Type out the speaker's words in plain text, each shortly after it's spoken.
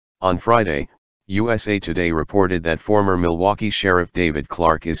On Friday, USA Today reported that former Milwaukee Sheriff David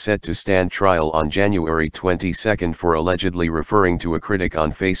Clarke is set to stand trial on January 22 for allegedly referring to a critic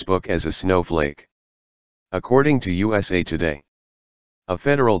on Facebook as a snowflake. According to USA Today, a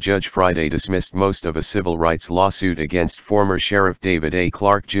federal judge Friday dismissed most of a civil rights lawsuit against former Sheriff David A.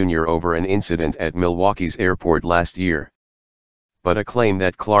 Clarke Jr. over an incident at Milwaukee's airport last year. But a claim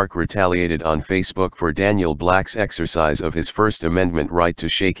that Clarke retaliated on Facebook for Daniel Black's exercise of his First Amendment right to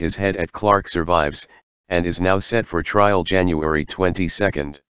shake his head at Clarke survives, and is now set for trial January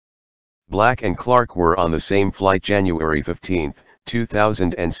 22. Black and Clarke were on the same flight January 15,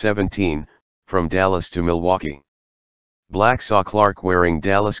 2017, from Dallas to Milwaukee. Black saw Clarke wearing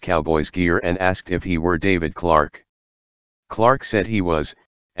Dallas Cowboys gear and asked if he were David Clarke. Clarke said he was,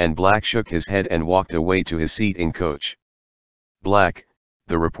 and Black shook his head and walked away to his seat in coach. Black,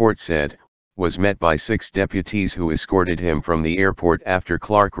 the report said, was met by 6 deputies who escorted him from the airport after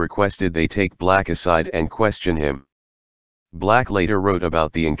Clarke requested they take Black aside and question him. Black later wrote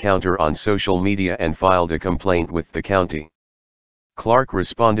about the encounter on social media and filed a complaint with the county. Clarke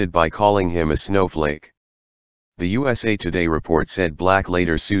responded by calling him a snowflake. The USA Today report said Black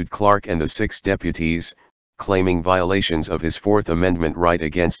later sued Clarke and the 6 deputies, claiming violations of his Fourth Amendment right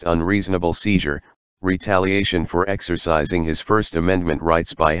against unreasonable seizure, retaliation for exercising his First Amendment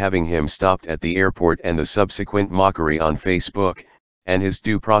rights by having him stopped at the airport and the subsequent mockery on Facebook, and his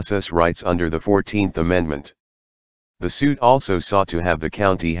due process rights under the 14th Amendment. The suit also sought to have the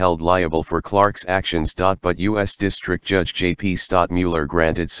county held liable for Clarke's actions. But U.S. District Judge J.P. Mueller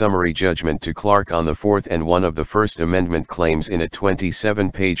granted summary judgment to Clarke on the Fourth and one of the First Amendment claims in a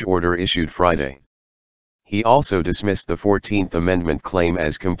 27-page order issued Friday. He also dismissed the 14th Amendment claim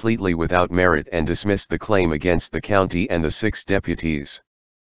as completely without merit and dismissed the claim against the county and the 6 deputies.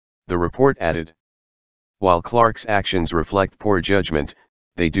 The report added, "While Clarke's actions reflect poor judgment,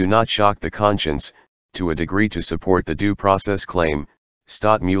 they do not shock the conscience, to a degree to support the due process claim,"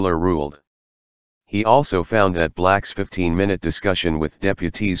 Mueller ruled. He also found that Black's 15-minute discussion with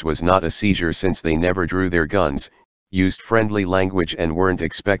deputies was not a seizure since they never drew their guns, used friendly language and weren't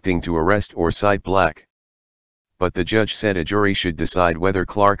expecting to arrest or cite Black. But the judge said a jury should decide whether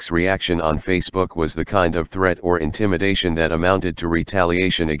Clarke's reaction on Facebook was the kind of threat or intimidation that amounted to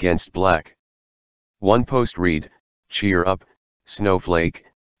retaliation against Black. One post read, "Cheer up, snowflake,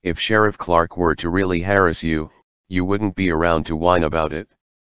 if Sheriff Clarke were to really harass you, you wouldn't be around to whine about it.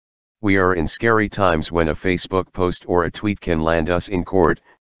 We are in scary times when a Facebook post or a tweet can land us in court,"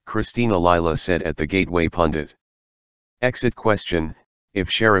 Christina Lila said at the Gateway Pundit. Exit question: if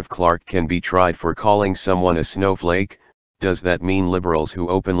Sheriff Clarke can be tried for calling someone a snowflake, does that mean liberals who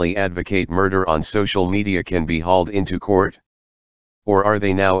openly advocate murder on social media can be hauled into court? Or are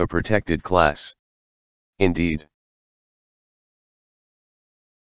they now a protected class? Indeed.